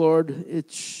in us, Lord,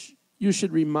 you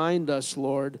should remind us,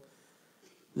 Lord,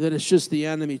 that it's just the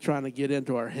enemy trying to get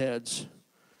into our heads.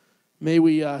 May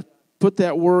we put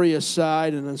that worry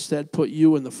aside and instead put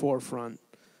you in the forefront.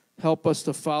 Help us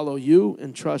to follow you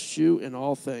and trust you in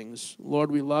all things.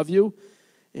 Lord, we love you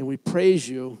and we praise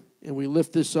you and we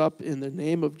lift this up in the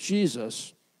name of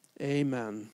Jesus. Amen.